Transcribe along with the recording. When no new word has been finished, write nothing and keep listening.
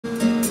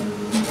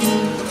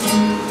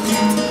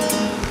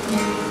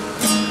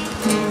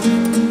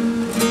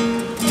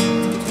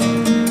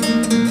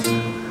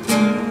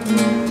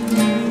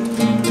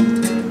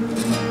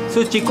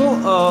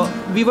Chico,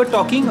 we were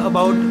talking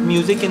about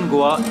music in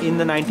Goa in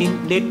the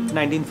late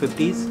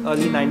 1950s,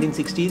 early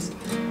 1960s,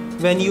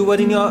 when you were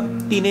in your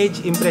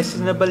teenage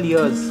impressionable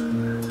years.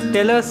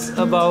 Tell us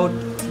about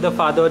the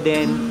Fado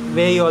then,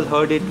 where you all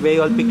heard it, where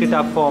you all picked it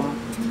up from.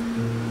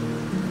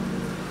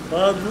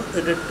 Fado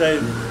at that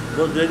time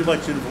was very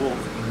much in vogue,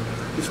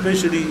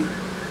 especially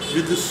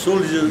with the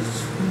soldiers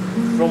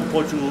from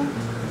Portugal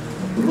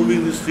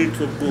roaming the streets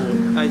of Goa,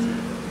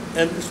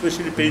 and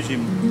especially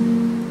Panjim.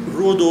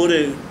 Road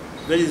Ore,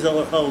 where is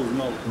our house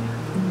now,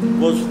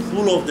 was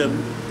full of them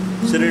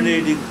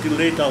serenading till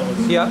late hours,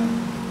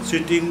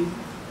 sitting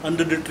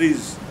under the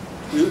trees.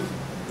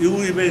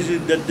 You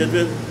imagine that there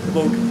were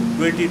about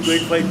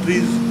 20-25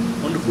 trees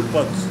on the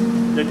footpaths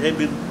that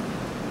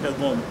have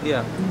gone.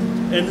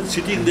 And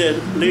sitting there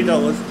late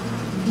hours,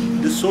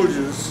 the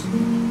soldiers,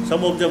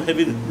 some of them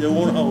having their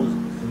own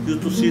house,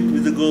 used to sit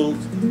with the girls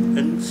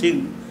and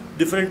sing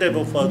different type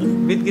of fado.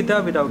 With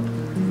guitar, without?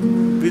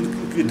 With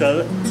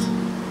guitar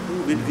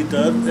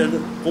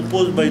and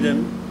composed by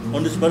them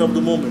on the spur of the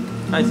moment.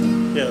 I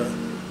see. Yeah.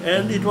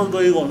 And it was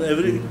going on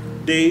every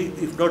day,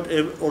 if not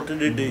every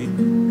alternate day.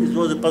 It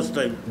was a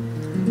pastime.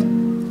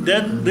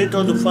 Then later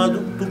on the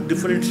fado took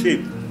different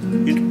shape.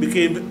 It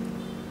became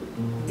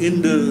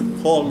in the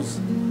halls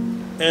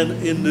and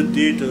in the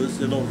theaters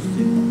and all those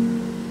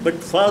things. But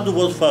fado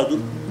was fado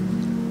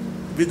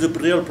with the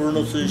real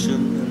pronunciation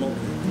and all.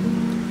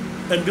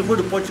 And before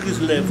the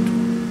Portuguese left,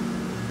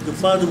 the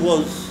fado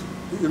was,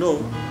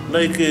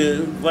 like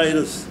a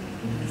virus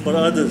for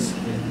others.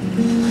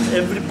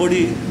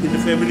 Everybody in the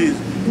families,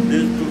 they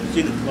used to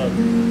sing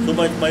fado. So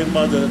my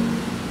mother,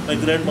 my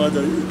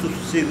grandmother used to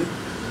sing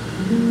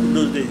in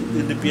those days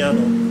in the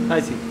piano.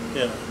 I see.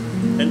 Yeah.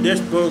 And that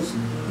was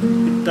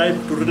the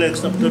time to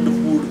relax after the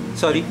food.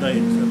 Sorry? At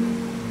night.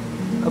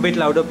 A bit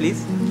louder,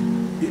 please.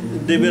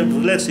 They were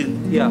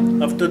relaxing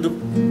after the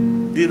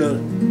dinner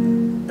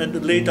and the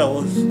late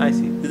hours. I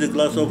see. With a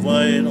glass of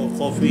wine or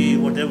coffee,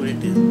 whatever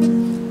it is.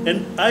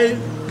 And I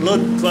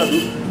learned fado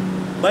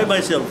by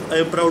myself. I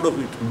am proud of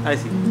it. I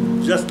see.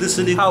 Just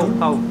listening.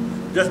 How?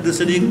 Just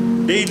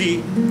listening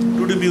daily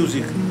to the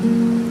music,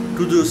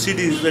 to the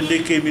CDs when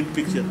they came in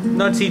picture.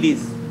 Not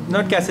CDs,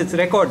 not cassettes,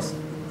 records.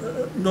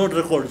 Not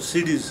records,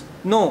 CDs.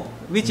 No,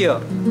 which year?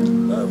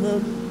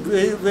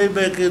 Way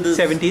back in the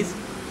 70s?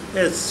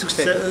 Yes,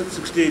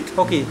 68.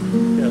 Okay.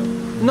 Yeah.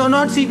 No,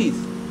 not CDs,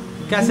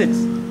 cassettes.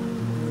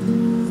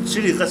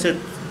 CD, cassette.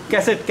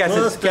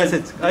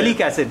 Cassettes. Early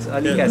cassettes.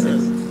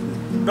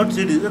 Not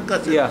CDs,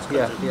 cassettes.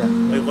 Yeah.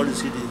 I got a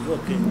CD.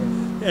 Okay.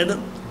 And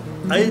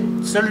I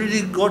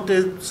suddenly got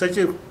such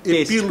a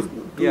appeal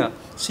to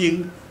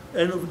sing,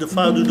 and the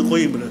Fado, the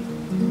Coimbra.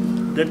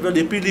 That was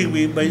appealing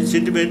me by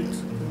sentiment,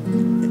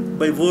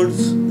 by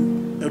words,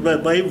 and by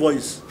my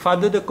voice.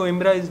 Fado the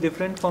Coimbra is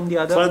different from the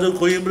other? Fado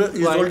Coimbra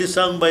is only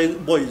sung by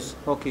boys.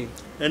 Okay.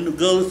 And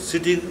girls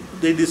sitting,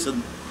 they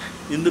listen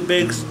in the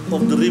banks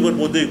of the river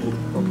Modego.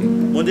 Okay.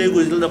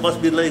 Modego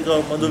must be like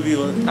our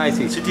Mandovi. I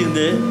see. Sitting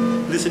there,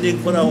 listening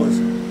for hours.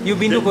 You've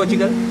been to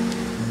Portugal?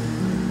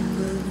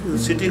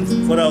 Sitting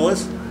for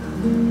hours,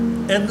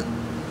 and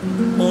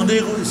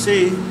Mondego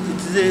say it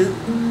is a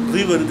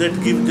river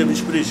that gives them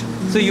inspiration.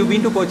 So you've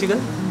been to Portugal?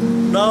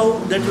 Now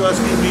that you're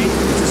asking me,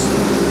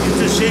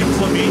 it's a shame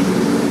for me.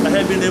 I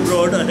have been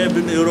abroad, I have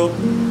been in Europe,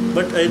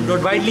 but I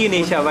not widely in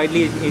Asia,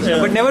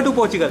 but never to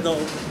Portugal. No,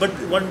 but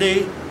one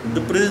day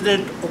the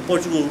president of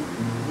Portugal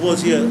who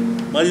was here,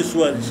 Mário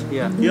Soares,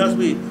 he asked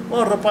me,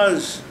 "Oh,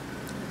 rapaz,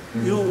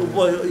 you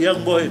boy,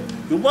 young boy,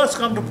 you must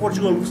come to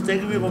Portugal.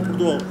 Take me from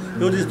Portugal.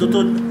 Eu disse,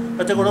 doutor,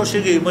 até agora não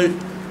cheguei,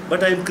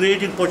 but I am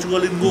creating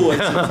Portugal in Goa."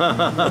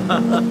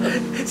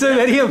 So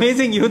very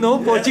amazing,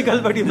 Portugal,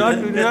 but you've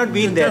not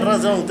been there. Tem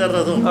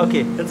razão.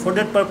 Okay. And for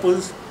that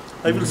purpose,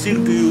 I will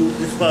sing to you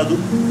this fado.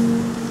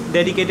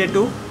 Dedicated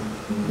to?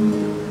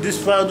 This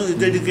fado is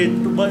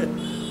dedicated to my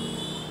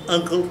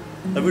uncle,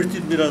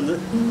 Avertin Miranda,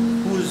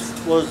 who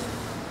was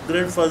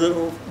grandfather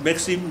of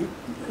Maxim.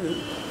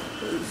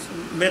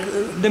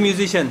 The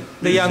musician,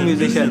 the young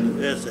musician.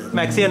 Yes, sir.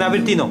 Maxi and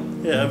Avertino.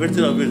 Yeah,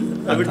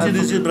 Avertino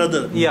is his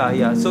brother.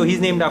 Yeah. So he's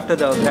named after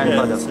the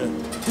grandfather.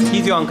 Yes,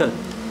 he's your uncle.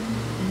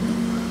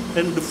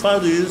 And the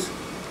father is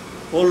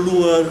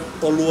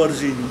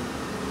Oluwarzinho.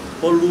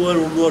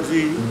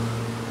 Oluwarzinho,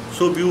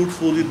 so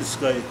beautiful in the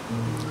sky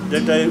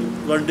that I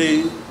one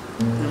day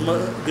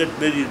get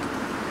married.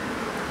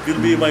 Will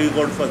be my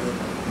godfather.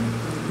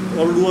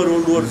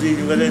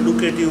 Oluwarzinho. When I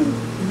look at you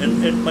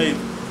and at my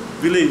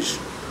village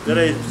where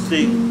I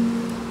stay,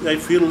 I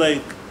feel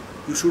like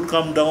you should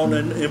come down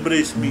and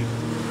embrace me.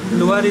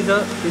 Luar is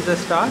a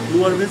star?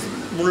 Luar means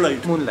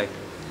moonlight. Moonlight.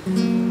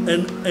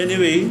 And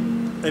anyway,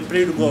 I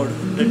pray to God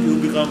that you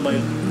become my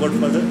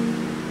godfather.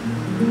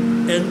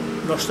 And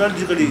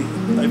nostalgically,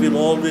 I will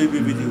always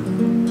be with you.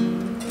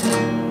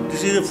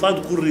 This is a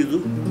fado corrido.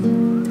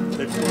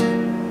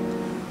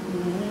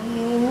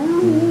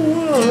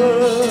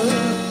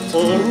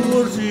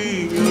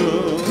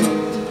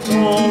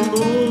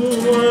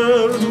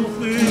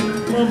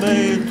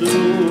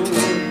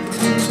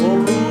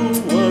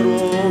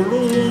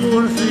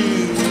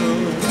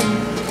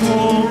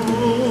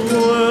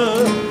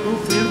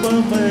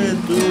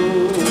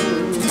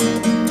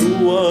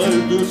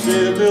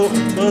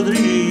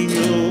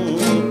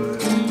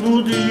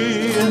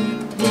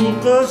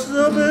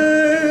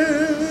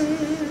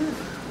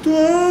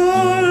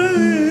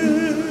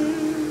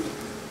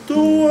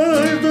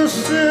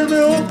 ser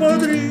meu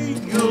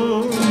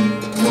padrinho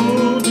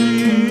no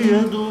dia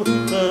do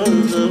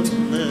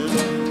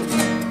casamento.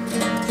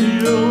 Se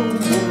eu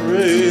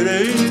morrer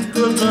em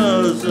tua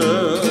casa,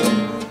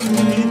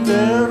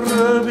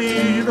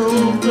 enterra-me no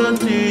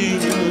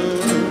cantinho.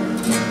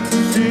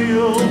 Se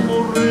eu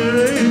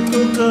morrer em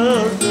tua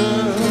casa,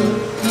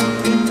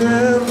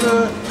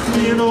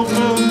 enterra-me no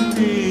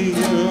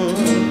cantinho.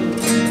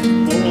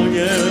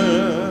 Ponha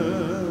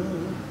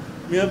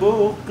minha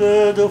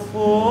boca de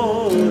fora